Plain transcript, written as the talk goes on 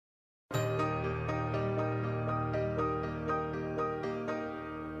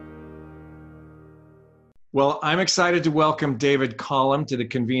Well, I'm excited to welcome David Collum to the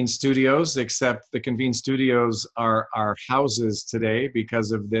Convene Studios, except the Convene Studios are our houses today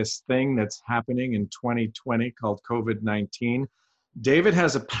because of this thing that's happening in 2020 called COVID-19. David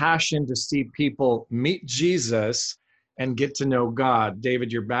has a passion to see people meet Jesus and get to know God.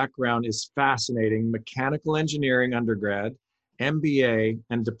 David, your background is fascinating. Mechanical engineering undergrad, MBA,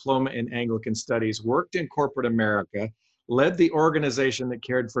 and diploma in Anglican studies, worked in corporate America, led the organization that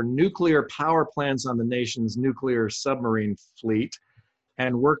cared for nuclear power plants on the nation's nuclear submarine fleet,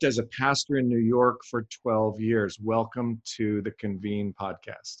 and worked as a pastor in New York for 12 years. Welcome to the Convene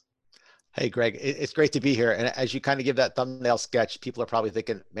podcast. Hey, Greg, it's great to be here. And as you kind of give that thumbnail sketch, people are probably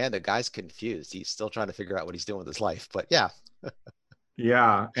thinking, man, the guy's confused. He's still trying to figure out what he's doing with his life. But yeah.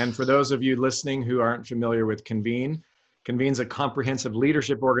 Yeah, and for those of you listening who aren't familiar with Convene, Convene's a comprehensive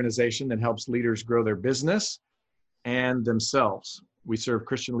leadership organization that helps leaders grow their business and themselves. We serve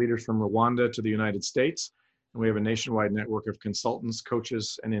Christian leaders from Rwanda to the United States, and we have a nationwide network of consultants,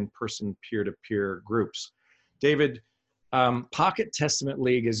 coaches, and in-person peer-to-peer groups. David, Pocket Testament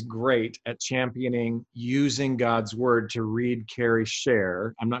League is great at championing using God's word to read, carry,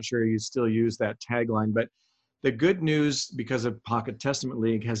 share. I'm not sure you still use that tagline, but the good news, because of Pocket Testament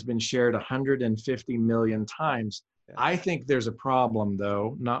League, has been shared 150 million times. Yeah. I think there's a problem,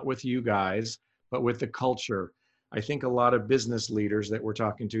 though, not with you guys, but with the culture. I think a lot of business leaders that we're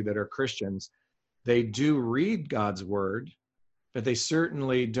talking to that are Christians, they do read God's word, but they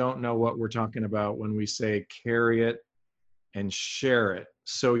certainly don't know what we're talking about when we say carry it and share it.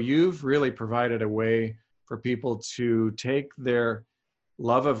 So you've really provided a way for people to take their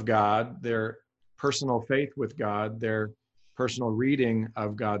love of God, their personal faith with God, their personal reading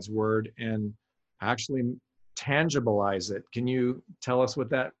of God's word, and actually tangibilize it. Can you tell us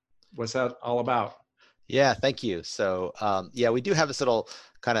what's that all about? Yeah, thank you. So yeah, we do have this little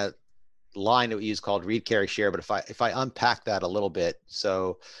kind of line that we use called read, carry, share. But if I unpack that a little bit,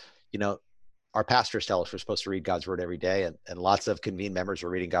 so you know, our pastors tell us we're supposed to read God's word every day, and lots of Convene members are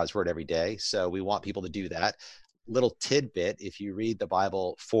reading God's word every day. So we want people to do that. Little tidbit: if you read the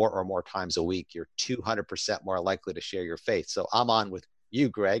Bible 4 or more times a week, you're 200% more likely to share your faith. So I'm on with you,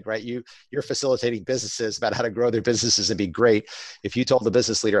 Greg, right? You're facilitating businesses about how to grow their businesses and be great. If you told the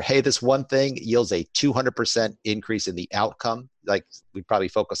business leader, hey, this one thing yields a 200% increase in the outcome, like we'd probably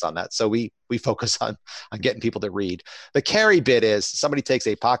focus on that. So we focus on getting people to read. The carry bit is somebody takes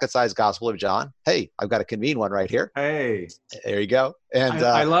a pocket-sized Gospel of John. Hey, I've got a Convene one right here. Hey, There you go. And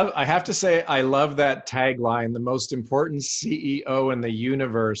I have to say, I love that tagline. The most important CEO in the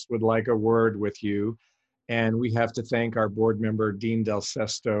universe would like a word with you. And we have to thank our board member, Dean Del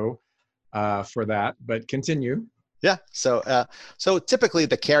Sesto, for that. But continue. yeah, so typically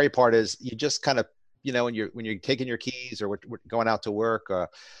the carry part is you just kind of, when you're taking your keys or we're going out to work,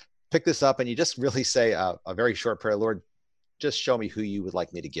 pick this up and you just really say a very short prayer. Lord, just show me who you would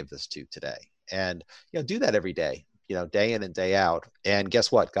like me to give this to today. And, do that every day, day in and day out. And guess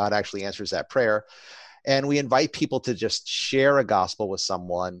what? God actually answers that prayer. And we invite people to just share a gospel with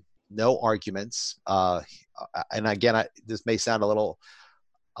someone, no arguments. And again, this may sound a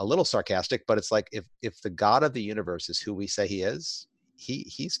little sarcastic, but it's like if the God of the universe is who we say he is,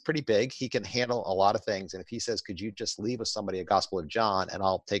 he's pretty big. He can handle a lot of things. And if he says, could you just leave with somebody a Gospel of John and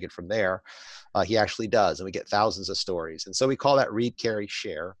I'll take it from there, he actually does. And we get thousands of stories. And so we call that read, carry,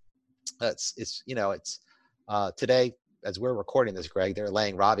 share. It's today, as we're recording this, Greg, they're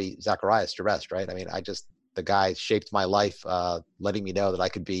laying Ravi Zacharias to rest, right? I mean, the guy shaped my life, letting me know that I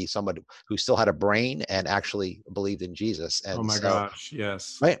could be someone who still had a brain and actually believed in Jesus. Oh And my so, gosh,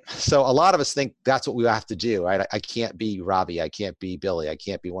 yes. right. So a lot of us think that's what we have to do, right? I can't be Ravi. I can't be Billy. I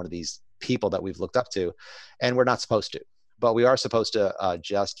can't be one of these people that we've looked up to. And we're not supposed to, but we are supposed to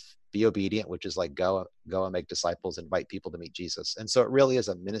just be obedient, which is like go and make disciples, invite people to meet Jesus. And so it really is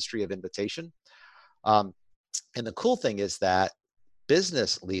a ministry of invitation. And the cool thing is that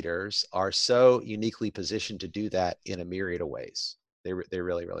business leaders are so uniquely positioned to do that in a myriad of ways. They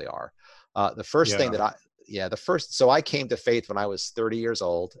really, really are. The first thing Yeah. so I came to faith when I was 30 years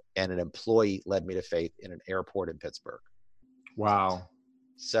old, and an employee led me to faith in an airport in Pittsburgh. Wow.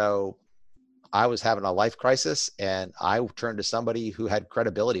 So I was having a life crisis, and I turned to somebody who had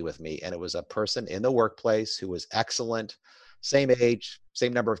credibility with me, and it was a person in the workplace who was excellent, same age,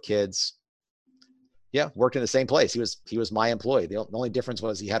 same number of kids. Yeah, worked in the same place. He was my employee. The only difference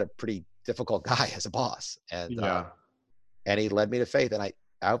was he had a pretty difficult guy as a boss, Yeah. and he led me to faith. And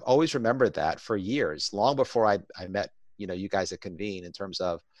I've always remembered that for years, long before I met you guys at Convene, in terms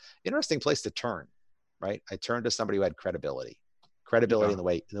of interesting place to turn, right? I turned to somebody who had credibility Yeah. in the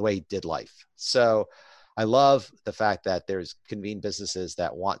way he did life. So I love the fact that there's Convene businesses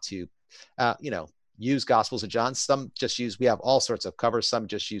that want to, use Gospels of John. Some just use, we have all sorts of covers. Some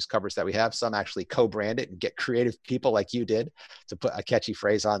just use covers that we have. Some actually co-brand it and get creative people like you did to put a catchy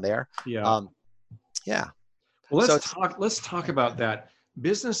phrase on there. Yeah. Yeah. Well, So let's talk about that.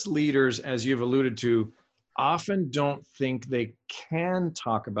 Business leaders, as you've alluded to, often don't think they can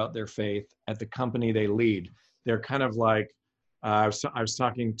talk about their faith at the company they lead. They're kind of like, I was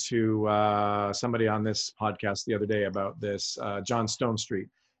talking to somebody on this podcast the other day about this, John Stone Street.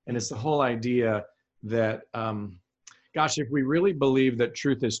 And it's the whole idea that, gosh, if we really believe that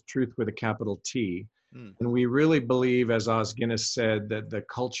truth is truth with a capital T, and we really believe, as Os Guinness said, that the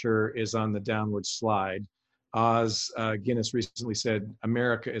culture is on the downward slide. Os Guinness recently said,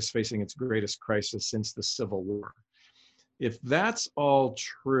 America is facing its greatest crisis since the Civil War. If that's all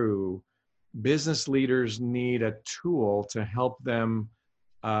true, business leaders need a tool to help them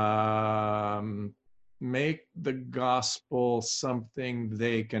make the gospel something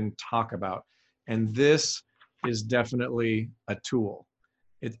they can talk about. And this is definitely a tool.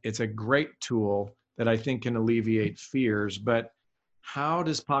 It's a great tool that I think can alleviate fears. But how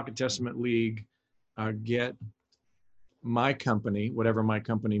does Pocket Testament League get my company, whatever my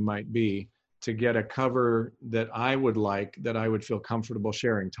company might be, to get a cover that I would like, that I would feel comfortable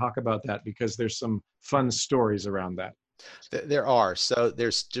sharing? Talk about that, because there's some fun stories around that. There are. So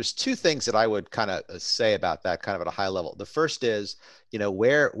there's just two things that I would kind of say about that, kind of at a high level. The first is,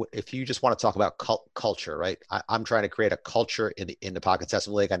 where, if you just want to talk about culture, right? I'm trying to create a culture in the Pocket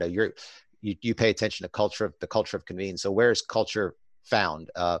Testament League. I know you pay attention to the culture of Convene. So where's culture found?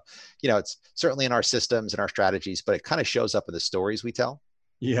 It's certainly in our systems and our strategies, but it kind of shows up in the stories we tell,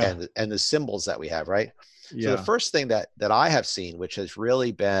 and the symbols that we have, right? Yeah. So the first thing that I have seen, which has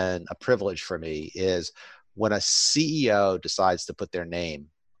really been a privilege for me, is when a CEO decides to put their name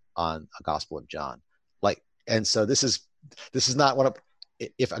on a Gospel of John. And so this is not one of,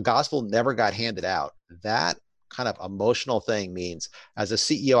 if a gospel never got handed out, that kind of emotional thing means, as a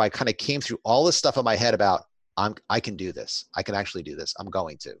CEO, I kind of came through all this stuff in my head about, I can do this. I can actually do this. I'm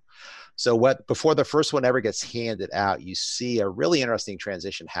going to. So before the first one ever gets handed out, you see a really interesting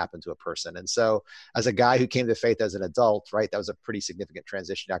transition happen to a person. And so as a guy who came to faith as an adult, right, that was a pretty significant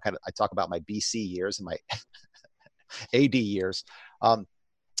transition. I talk about my BC years and my AD years.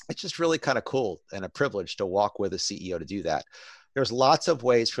 It's just really kind of cool and a privilege to walk with a CEO to do that. There's lots of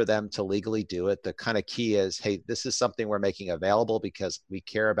ways for them to legally do it. The kind of key is, hey, this is something we're making available because we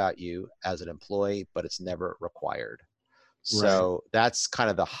care about you as an employee, but it's never required. So that's kind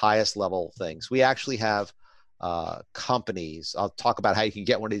of the highest level things. We actually have companies. I'll talk about how you can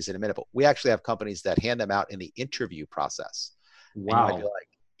get one of these in a minute, but we actually have companies that hand them out in the interview process. Wow. And you might be like,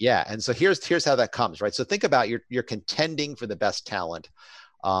 yeah. And so here's how that comes, right? So think about you're contending for the best talent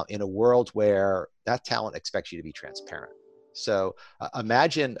in a world where that talent expects you to be transparent. So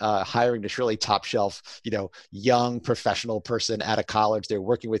imagine hiring this really top shelf, young professional person out of college. They're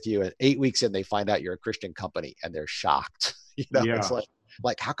working with you, and 8 weeks in, they find out you're a Christian company, and they're shocked. It's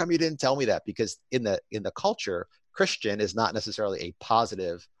like, how come you didn't tell me that? Because in the culture, Christian is not necessarily a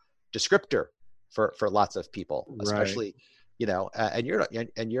positive descriptor for lots of people, especially, and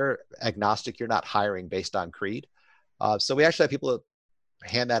you're agnostic. You're not hiring based on creed. So we actually have people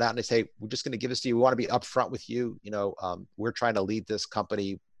hand that out and they say, we're just going to give this to you. We want to be upfront with you. We're trying to lead this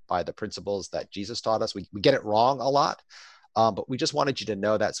company by the principles that Jesus taught us. We get it wrong a lot, but we just wanted you to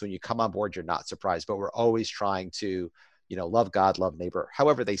know that. So when you come on board, you're not surprised, but we're always trying to, love God, love neighbor,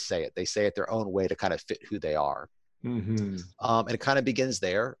 however they say it their own way to kind of fit who they are. Mm-hmm. And it kind of begins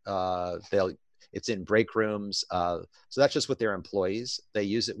there. It's in break rooms. So that's just with their employees. They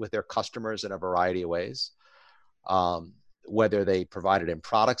use it with their customers in a variety of ways. Whether they provide it in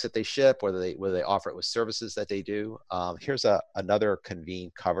products that they ship, whether they offer it with services that they do. Here's another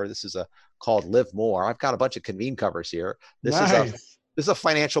Convene cover. This is called Live More. I've got a bunch of Convene covers here. This is a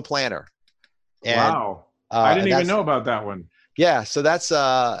financial planner. And, wow. I didn't even know about that one. Yeah. So that's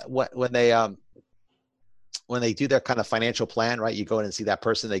when they do their kind of financial plan, right? You go in and see that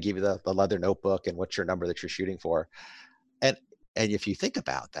person, they give you the leather notebook and what's your number that you're shooting for. And if you think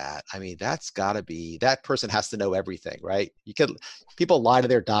about that, I mean, that's got to be, that person has to know everything, right? People lie to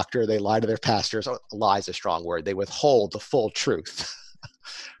their doctor, they lie to their pastors. Oh, lie is a strong word. They withhold the full truth.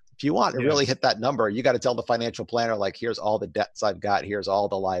 If you want to really hit that number, you got to tell the financial planner, like, here's all the debts I've got, here's all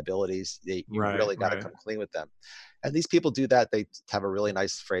the liabilities. You really got to come clean with them. And these people do that. They have a really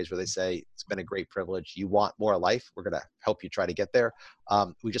nice phrase where they say, it's been a great privilege. You want more life? We're going to help you try to get there.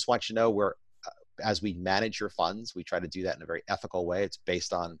 We just want you to know as we manage your funds, we try to do that in a very ethical way. It's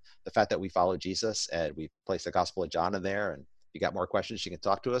based on the fact that we follow Jesus, and we place the Gospel of John in there. And if you got more questions, you can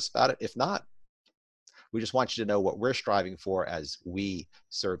talk to us about it. If not, we just want you to know what we're striving for as we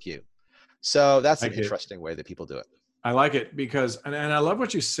serve you. So that's an Like it. interesting way that people do it. I like it because, and I love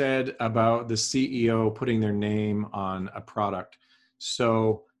what you said about the CEO putting their name on a product.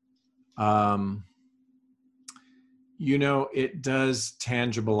 So, um, it does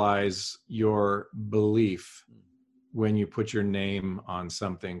tangibilize your belief when you put your name on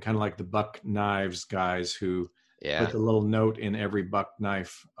something, kind of like the Buck Knives guys who put Yeah. the little note in every buck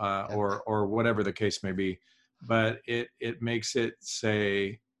knife, Yeah. or whatever the case may be. But it makes it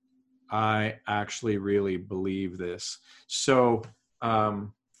say, I actually really believe this. So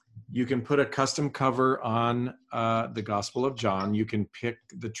um, you can put a custom cover on the Gospel of John. You can pick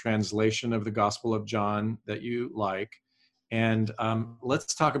the translation of the Gospel of John that you like. And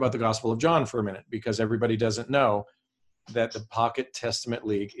let's talk about the Gospel of John for a minute, because everybody doesn't know that the Pocket Testament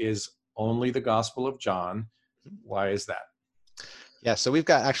League is only the Gospel of John. Why is that? Yeah, so we've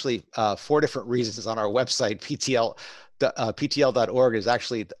got actually 4 different reasons on our website. PTL.org is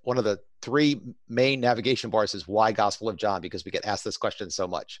actually one of the 3 main navigation bars is why Gospel of John, because we get asked this question so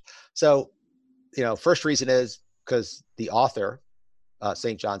much. So, first reason is because the author,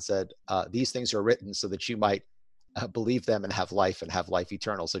 St. John said, these things are written so that you might believe them and have life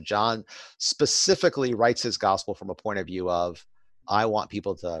eternal. So John specifically writes his gospel from a point of view of, I want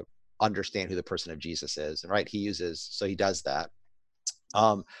people to understand who the person of Jesus is. And right, he does that.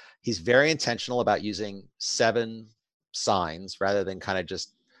 He's very intentional about using 7 signs rather than kind of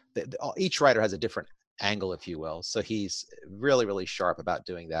just, each writer has a different angle, if you will. So he's really, really sharp about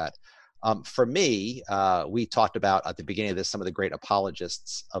doing that. For me, we talked about at the beginning of this, some of the great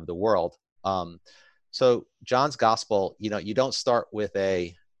apologists of the world. So John's gospel, you don't start with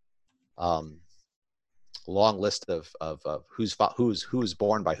a long list of who's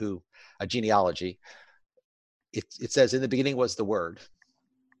born by who, a genealogy. It says in the beginning was the word.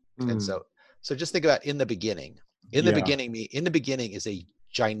 And so just think about in the beginning. In the beginning is a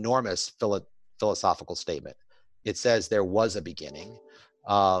ginormous philosophical statement. It says there was a beginning.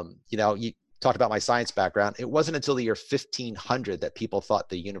 You talked about my science background. It wasn't until the year 1500 that people thought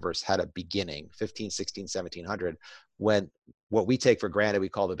the universe had a beginning, 15, 16, 1700, when what we take for granted, we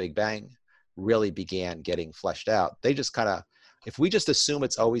call the Big Bang, really began getting fleshed out. They just kind of, if we just assume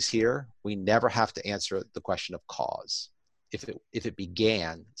it's always here, we never have to answer the question of cause. If it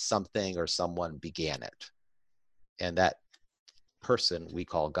began, something or someone began it, and that person we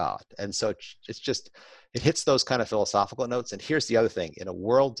call God. And so it's just, it hits those kind of philosophical notes. And here's the other thing: in a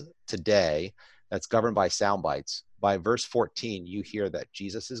world today that's governed by sound bites, by verse 14, you hear that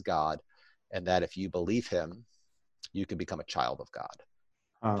Jesus is God, and that if you believe him, you can become a child of God.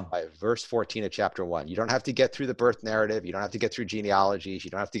 By verse 14 of chapter 1. You don't have to get through the birth narrative. You don't have to get through genealogies. You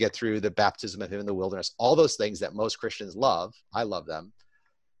don't have to get through the baptism of him in the wilderness. All those things that most Christians love. I love them.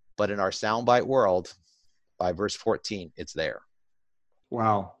 But in our soundbite world, by verse 14, it's there.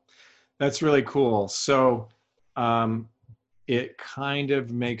 Wow. That's really cool. So it kind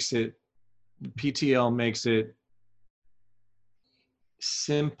of makes it, PTL makes it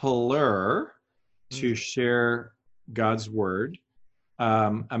simpler to share God's word.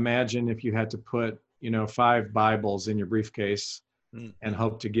 Imagine if you had to put, 5 Bibles in your briefcase and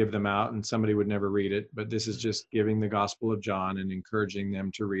hope to give them out, and somebody would never read it. But this is just giving the Gospel of John and encouraging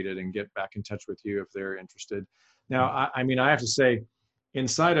them to read it and get back in touch with you if they're interested. Now, I have to say,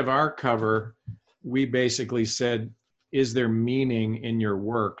 inside of our cover, we basically said, is there meaning in your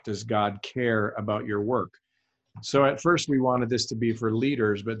work? Does God care about your work? So at first we wanted this to be for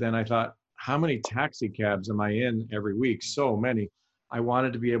leaders, but then I thought, how many taxi cabs am I in every week? So many. I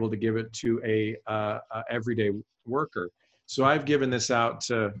wanted to be able to give it to a everyday worker. So I've given this out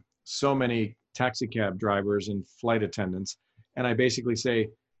to so many taxi cab drivers and flight attendants. And I basically say,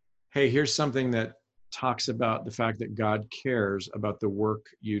 hey, here's something that talks about the fact that God cares about the work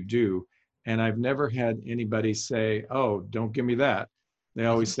you do. And I've never had anybody say, oh, don't give me that. They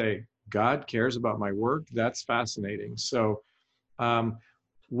always say, God cares about my work? That's fascinating. So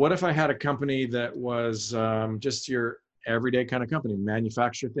what if I had a company that was just your everyday kind of company,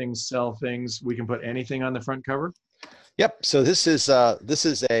 manufacture things, sell things? We can put anything on the front cover? Yep. So this is a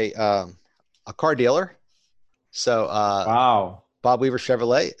car dealer. So Wow. Bob Weaver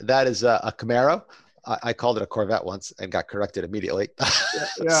Chevrolet, that is a Camaro. I called it a Corvette once and got corrected immediately.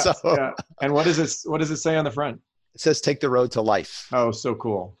 Yeah. And what does it say on the front? It says, take the road to life. Oh, so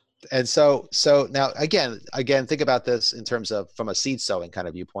cool. And so now again, think about this in terms of from a seed sowing kind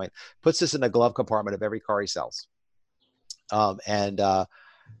of viewpoint, puts this in the glove compartment of every car he sells.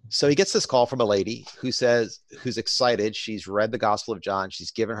 So he gets this call from a lady who's excited. She's read the Gospel of John.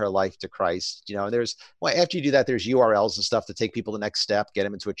 She's given her life to Christ. And after you do that, there's URLs and stuff to take people the next step, get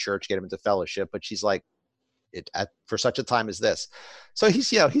them into a church, get them into fellowship. But she's like, for such a time as this. So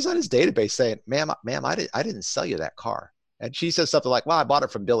he's on his database saying, ma'am, I didn't sell you that car. And she says something like, well, I bought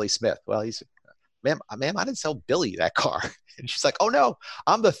it from Billy Smith. Well, he's, ma'am, I didn't sell Billy that car. And she's like, oh no,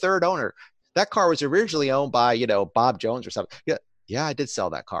 I'm the third owner. That car was originally owned by, Bob Jones or something. Yeah, I did sell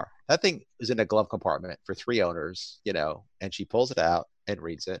that car. That thing was in a glove compartment for 3 owners, and she pulls it out and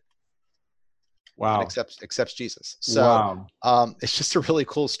reads it. Wow. And accepts Jesus. So wow. It's just a really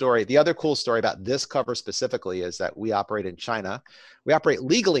cool story. The other cool story about this cover specifically is that we operate in China. We operate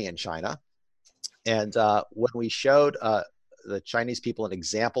legally in China. And when we showed the Chinese people an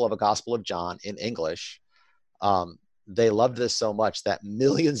example of a Gospel of John in English, they loved this so much that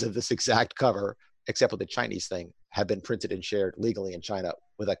millions of this exact cover, except with the Chinese thing, have been printed and shared legally in China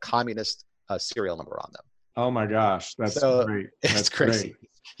with a communist serial number on them. Oh my gosh, that's great. It's crazy. Great.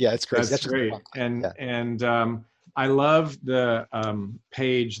 Yeah, it's crazy. That's great. And I love the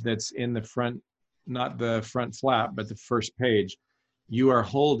page that's in the front, not the front flap, but the first page. You are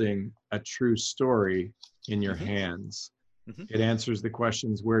holding a true story in your hands. It answers the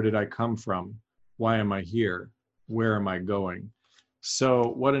questions: where did I come from? Why am I here? Where am I going?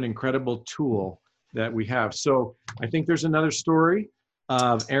 So what an incredible tool that we have. So I think there's another story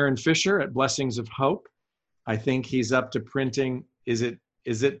of Aaron Fisher at Blessings of Hope. I think he's up to printing. Is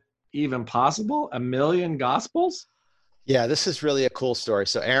it even possible? 1 million gospels? Yeah, this is really a cool story.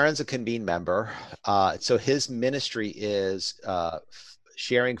 So Aaron's a Convene member. So his ministry is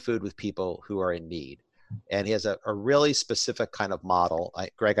sharing food with people who are in need. And he has a really specific kind of model.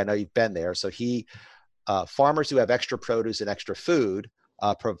 Greg, I know you've been there. So farmers who have extra produce and extra food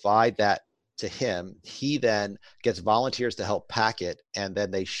provide that to him. He then gets volunteers to help pack it, and then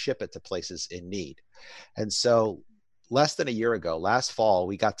they ship it to places in need. And so less than a year ago, last fall,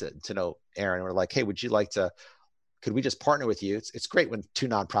 we got to know Aaron. We're like, hey, could we just partner with you? It's great when 2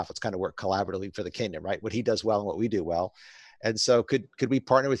 nonprofits kind of work collaboratively for the kingdom, right? What he does well and what we do well. And so could we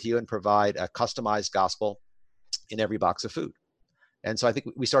partner with you and provide a customized gospel in every box of food? And so I think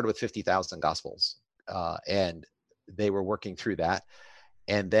we started with 50,000 gospels, and they were working through that.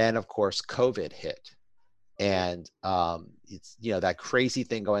 And then of course, COVID hit. And it's, that crazy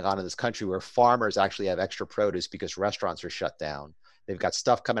thing going on in this country where farmers actually have extra produce because restaurants are shut down. They've got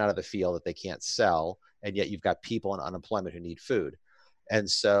stuff coming out of the field that they can't sell. And yet you've got people in unemployment who need food. And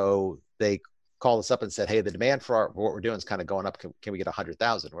so they called us up and said, hey, the demand for what we're doing is kind of going up. Can we get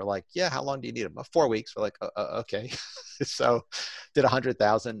 100,000? We're like, yeah, how long do you need them? 4 weeks. We're like, okay. So did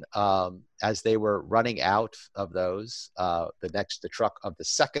 100,000. As they were running out of those, the truck of the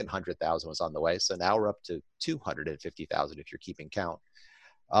second 100,000 was on the way. So now we're up to 250,000 if you're keeping count.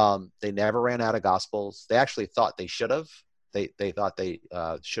 They never ran out of gospels. They actually thought they should have. They thought they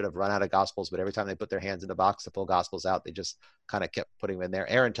should have run out of gospels, but every time they put their hands in the box to pull gospels out, they just kind of kept putting them in there.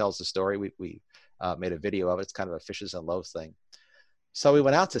 Aaron tells the story. We made a video of it. It's kind of a fishes and loaves thing. So we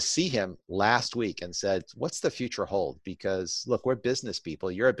went out to see him last week and said, what's the future hold? Because look, we're business people.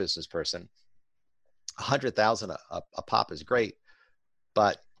 You're a business person. 100,000 a pop is great,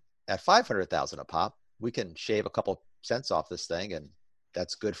 but at 500,000 a pop, we can shave a couple cents off this thing, and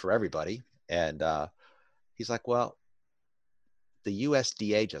that's good for everybody. And he's like, well, the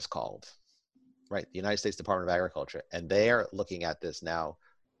USDA just called, right? The United States Department of Agriculture, and they're looking at this now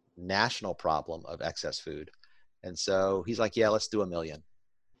national problem of excess food. And so he's like, yeah, let's do 1 million.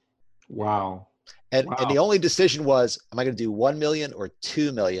 Wow. And the only decision was, am I going to do 1 million or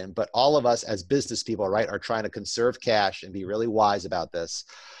 2 million? But all of us as business people, right, are trying to conserve cash and be really wise about this.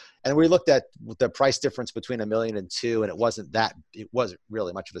 And we looked at the price difference between 1 million and 2, and it wasn't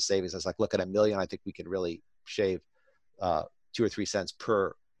really much of a savings. I was like, look, at 1 million, I think we could really shave 2 or 3 cents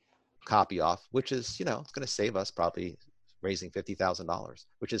per copy off, which is, it's going to save us probably raising $50,000,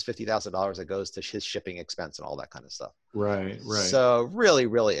 which is $50,000 that goes to his shipping expense and all that kind of stuff. Right. So really,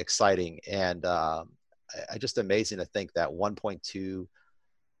 really exciting. And just amazing to think that 1.2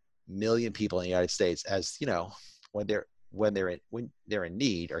 million people in the United States, as when they're in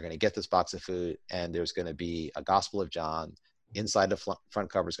need, are going to get this box of food, and there's going to be a Gospel of John. Inside the front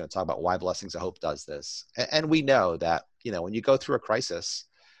cover is going to talk about why Blessings of Hope does this. And we know that, when you go through a crisis,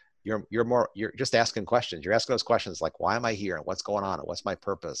 you're just asking questions. You're asking those questions like, why am I here? And what's going on? And what's my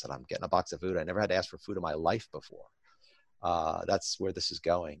purpose? And I'm getting a box of food. I never had to ask for food in my life before. That's where this is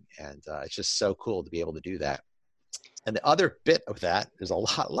going. And it's just so cool to be able to do that. And the other bit of that, there's a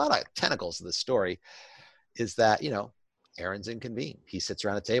lot of tentacles to this story, is that, Aaron's in Convene. He sits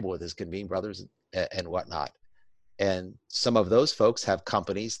around a table with his Convene brothers and whatnot. And some of those folks have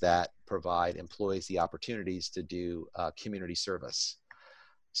companies that provide employees the opportunities to do community service.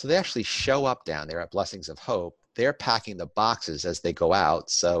 So they actually show up down there at Blessings of Hope they're packing the boxes as they go out.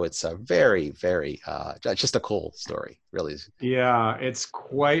 So it's a very, very, just a cool story, really. Yeah, it's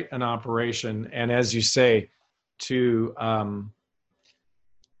quite an operation. And as you say, to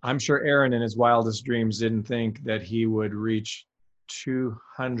I'm sure Aaron in his wildest dreams didn't think that he would reach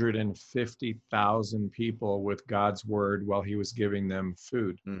 250,000 people with God's word while he was giving them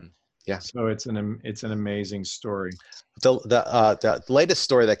food. Mm, yeah. So it's an amazing story. The latest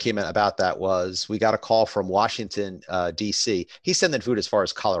story that came in about that was we got a call from Washington, D.C. He's sending food as far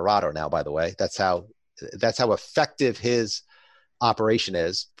as Colorado now, by the way. That's how effective his operation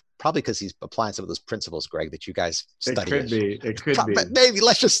is. Probably because he's applying some of those principles, Greg, that you guys It study. could be. It could be. Maybe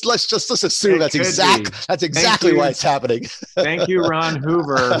let's assume It that's could be. that's Thank exactly why you. it's happening. Thank you, Ron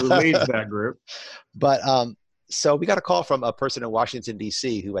Hoover, who leads that group. But so we got a call from a person in Washington,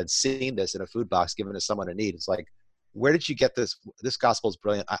 D.C. who had seen this in a food box given to someone in need. It's like, where did you get this? This gospel is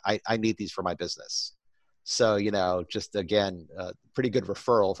brilliant. I need these for my business. So, just again, pretty good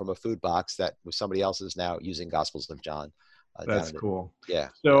referral from a food box that somebody else is now using Gospels of John. That's cool. Yeah.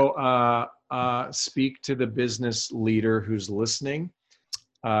 So speak to the business leader who's listening.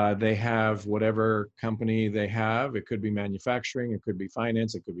 They have whatever company they have. It could be manufacturing, it could be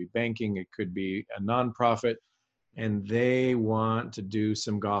finance, it could be banking, it could be a nonprofit, and they want to do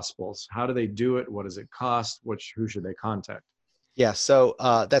some gospels. How do they do it? What does it cost? Who should they contact? Yeah. So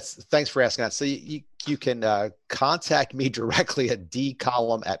thanks for asking that. So you can contact me directly at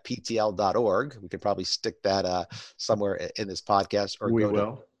dcollum@ptl.org. We could probably stick that somewhere in this podcast, or We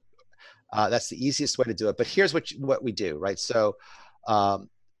will. That's the easiest way to do it. But here's what we do, right? So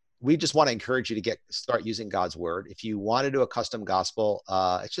we just want to encourage you to start using God's word. If you want to do a custom gospel,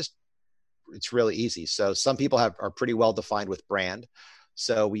 it's really easy. So some people are pretty well defined with brand.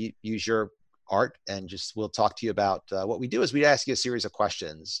 So we use your art, and we'll talk to you about what we do is we ask you a series of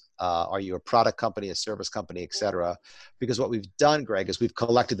questions. Are you a product company, a service company, et cetera? Because what we've done, Greg, is we've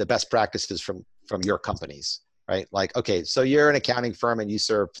collected the best practices from your companies, right? Like, okay, so you're an accounting firm and you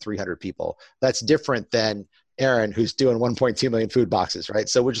serve 300 people. That's different than Aaron, who's doing 1.2 million food boxes, right?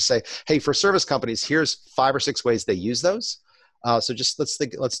 So we'll just say, hey, for service companies, here's 5 or 6 ways they use those. So just let's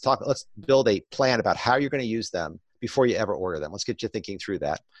build a plan about how you're going to use them before you ever order them. Let's get you thinking through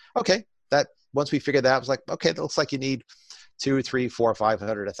that. Okay, that once we figured that, I was like, okay, it looks like you need 2, 3, 4,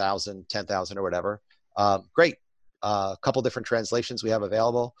 500, 1,000, 10,000 or whatever. Great. A couple different translations we have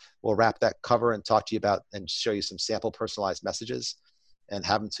available. We'll wrap that cover and talk to you about and show you some sample personalized messages and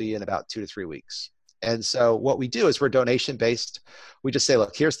have them to you in about 2 to 3 weeks. And so what we do is we're donation based. We just say,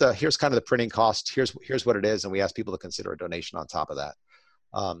 look, here's kind of the printing cost. Here's what it is. And we ask people to consider a donation on top of that.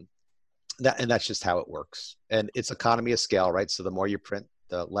 And that's just how it works. And it's economy of scale, right? So the more you print,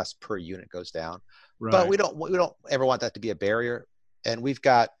 the less per unit goes down. Right. But we don't ever want that to be a barrier. And we've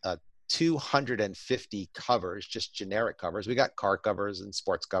got 250 covers, just generic covers. We got car covers and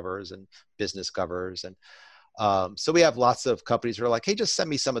sports covers and business covers. And so we have lots of companies who are like, hey, just send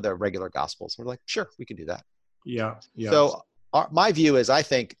me some of the regular gospels. We're like, sure, we can do that. Yeah. So my view is I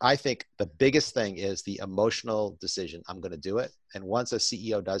think the biggest thing is the emotional decision. I'm going to do it. And once a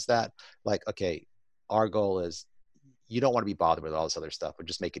CEO does that, like, okay, our goal is you don't want to be bothered with all this other stuff. We'll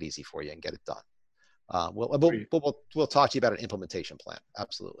just make it easy for you and get it done. We'll talk to you about an implementation plan.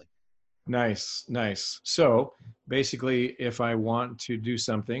 Absolutely. Nice. So basically, if I want to do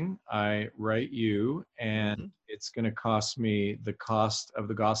something, I write you, and it's going to cost me the cost of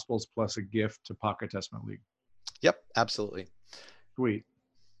the Gospels plus a gift to Pocket Testament League. Yep, absolutely. Sweet.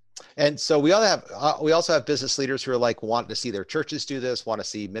 And so we also have business leaders who are like wanting to see their churches do this, want to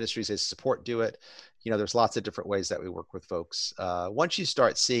see ministries they support do it. There's lots of different ways that we work with folks. Once you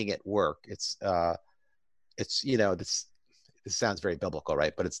start seeing it work, this sounds very biblical,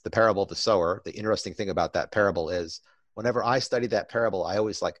 right? But it's the parable of the sower. The interesting thing about that parable is whenever I study that parable, I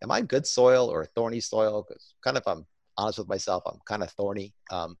always like, am I good soil or thorny soil? Because kind of, if I'm honest with myself, I'm kind of thorny.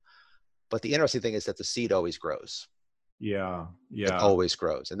 But the interesting thing is that the seed always grows. Yeah. It always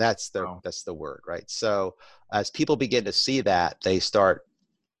grows. And that's the word, right? So as people begin to see that, they start,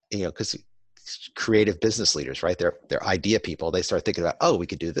 because creative business leaders, right? They're idea people. They start thinking about, oh, we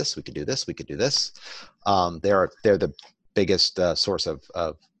could do this, we could do this, we could do this. They're the biggest source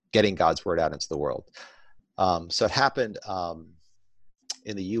of getting God's word out into the world. So it happened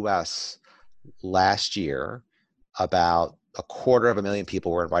in the US last year. About 250,000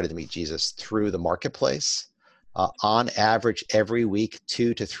 people were invited to meet Jesus through the marketplace. On average, every week,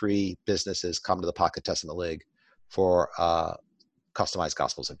 2 to 3 businesses come to the Pocket Testament League for customized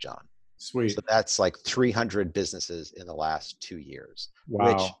Gospels of John. Sweet. So that's like 300 businesses in the last 2 years.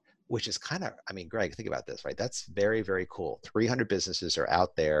 Wow. Which is kind of, Greg, think about this, right? That's very, very cool. 300 businesses are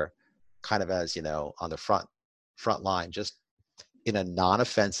out there kind of as, on the front front line, just in a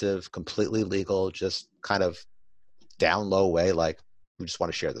non-offensive, completely legal, just kind of down low way. Like, we just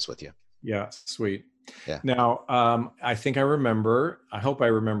want to share this with you. Yeah, sweet. Yeah. Now, I think I hope I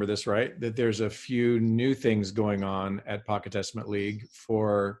remember this right, that there's a few new things going on at Pocket Testament League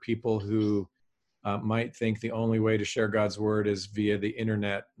for people who might think the only way to share God's word is via the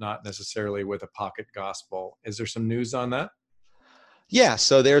internet, not necessarily with a pocket gospel. Is there some news on that? Yeah,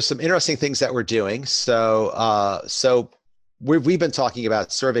 so there's some interesting things that we're doing. So we've been talking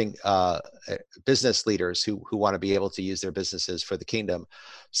about serving business leaders who want to be able to use their businesses for the kingdom.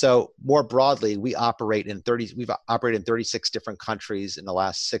 So more broadly, we've operated in 36 different countries in the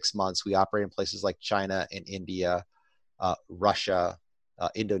last 6 months. We operate in places like China and India, Russia,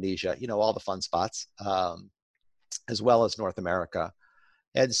 Indonesia, all the fun spots, as well as North America.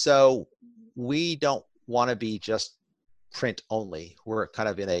 And so we don't want to be just print only. We're kind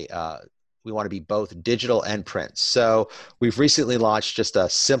of we want to be both digital and print. So we've recently launched just a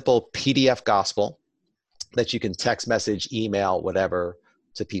simple PDF gospel that you can text message, email, whatever,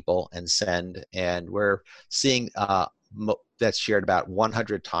 to people and send. And we're seeing that's shared about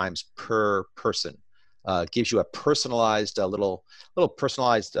 100 times per person. Gives you a personalized, little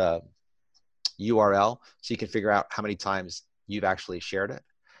personalized URL, so you can figure out how many times you've actually shared it.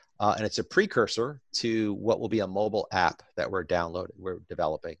 And it's a precursor to what will be a mobile app that we're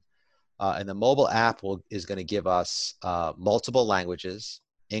developing. And the mobile app is going to give us multiple languages: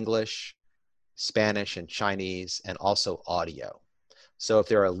 English, Spanish, and Chinese, and also audio. So if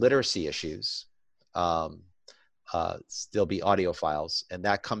there are literacy issues, there'll be audio files, and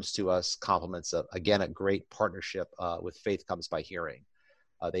that comes to us compliments of, again, a great partnership with Faith Comes by Hearing.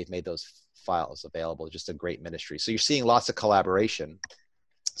 They've made those files available, just a great ministry. So you're seeing lots of collaboration.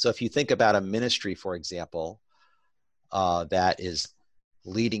 So if you think about a ministry, for example, that is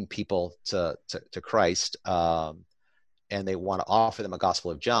leading people to Christ, and they want to offer them a Gospel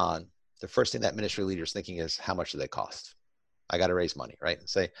of John, the first thing that ministry leader is thinking is, how much do they cost? I got to raise money, right?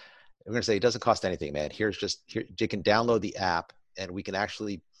 And we're going to say, it doesn't cost anything, man. Here, you can download the app, and we can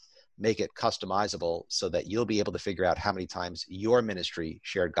actually make it customizable so that you'll be able to figure out how many times your ministry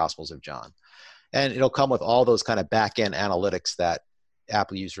shared Gospels of John. And it'll come with all those kind of back-end analytics that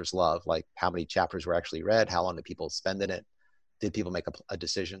Apple users love, like how many chapters were actually read, how long did people spend in it, did people make a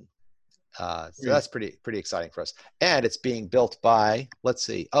decision? So that's pretty exciting for us. And it's being built by,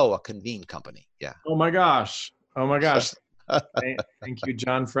 a Convene company. Yeah. Oh my gosh. Thank you,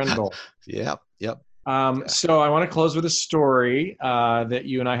 John Friendable. Yep. So I want to close with a story that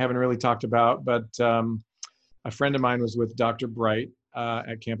you and I haven't really talked about, but a friend of mine was with Dr. Bright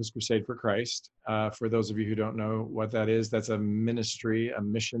at Campus Crusade for Christ. For those of you who don't know what that is, that's a ministry, a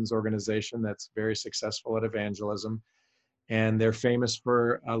missions organization that's very successful at evangelism. And they're famous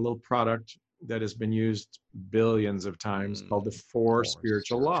for a little product that has been used billions of times called the Four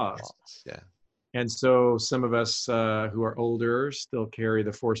Spiritual Laws. Yeah. And so some of us who are older still carry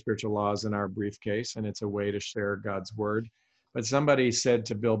the Four Spiritual Laws in our briefcase, and it's a way to share God's word. But somebody said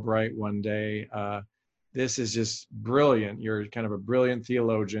to Bill Bright one day, this is just brilliant. You're kind of a brilliant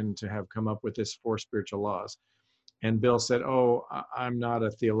theologian to have come up with this Four Spiritual Laws. And Bill said, I'm not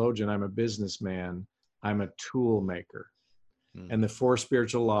a theologian. I'm a businessman. I'm a tool maker. And the Four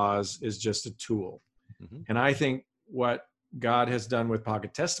Spiritual Laws is just a tool. Mm-hmm. And I think what God has done with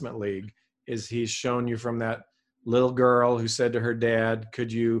Pocket Testament League is he's shown you from that little girl who said to her dad,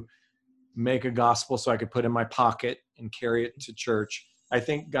 could you make a gospel so I could put in my pocket and carry it to church? I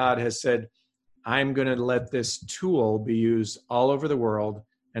think God has said, I'm going to let this tool be used all over the world,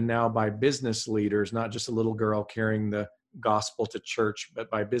 and now by business leaders, not just a little girl carrying the gospel to church, but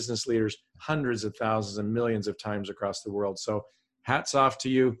by business leaders hundreds of thousands and millions of times across the world. So hats off to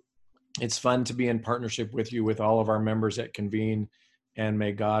you. It's fun to be in partnership with you, with all of our members at Convene, and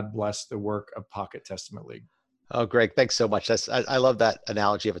may God bless the work of Pocket Testament League. Oh, Greg, thanks so much. I love that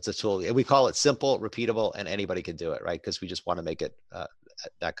analogy of it's a tool. We call it simple, repeatable, and anybody can do it, right? Because we just want to make it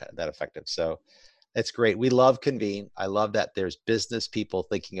that effective. So it's great. We love Convene. I love that there's business people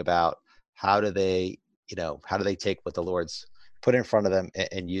thinking about how do they take what the Lord's put in front of them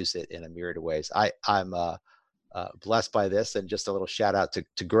and use it in a myriad of ways. I'm blessed by this, and just a little shout out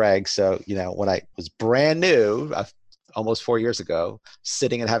to Greg. So, when I was brand new, almost 4 years ago,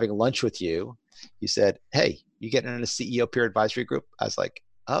 sitting and having lunch with you, you said, hey, you getting in a CEO peer advisory group? I was like,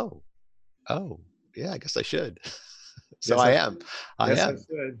 oh, yeah, I guess I should. So yes, I am. I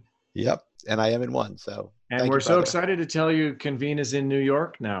should. Yep. And I am in one. So, and we're so excited to tell you Convene is in New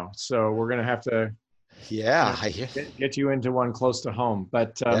York now. So we're going to have to get you into one close to home.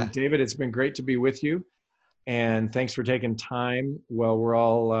 But David, it's been great to be with you. And thanks for taking time while we're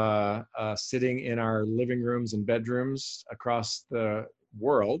all sitting in our living rooms and bedrooms across the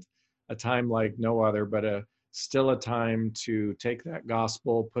world, a time like no other, but still a time to take that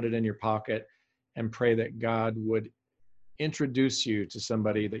gospel, put it in your pocket, and pray that God would introduce you to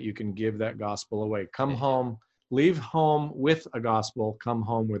somebody that you can give that gospel away. Come home, leave home with a gospel, come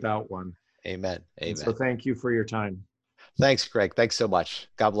home without one. Amen. And so Amen. thank you for your time. Thanks, Greg. Thanks so much.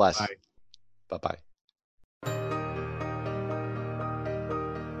 God bless. Bye. Bye-bye.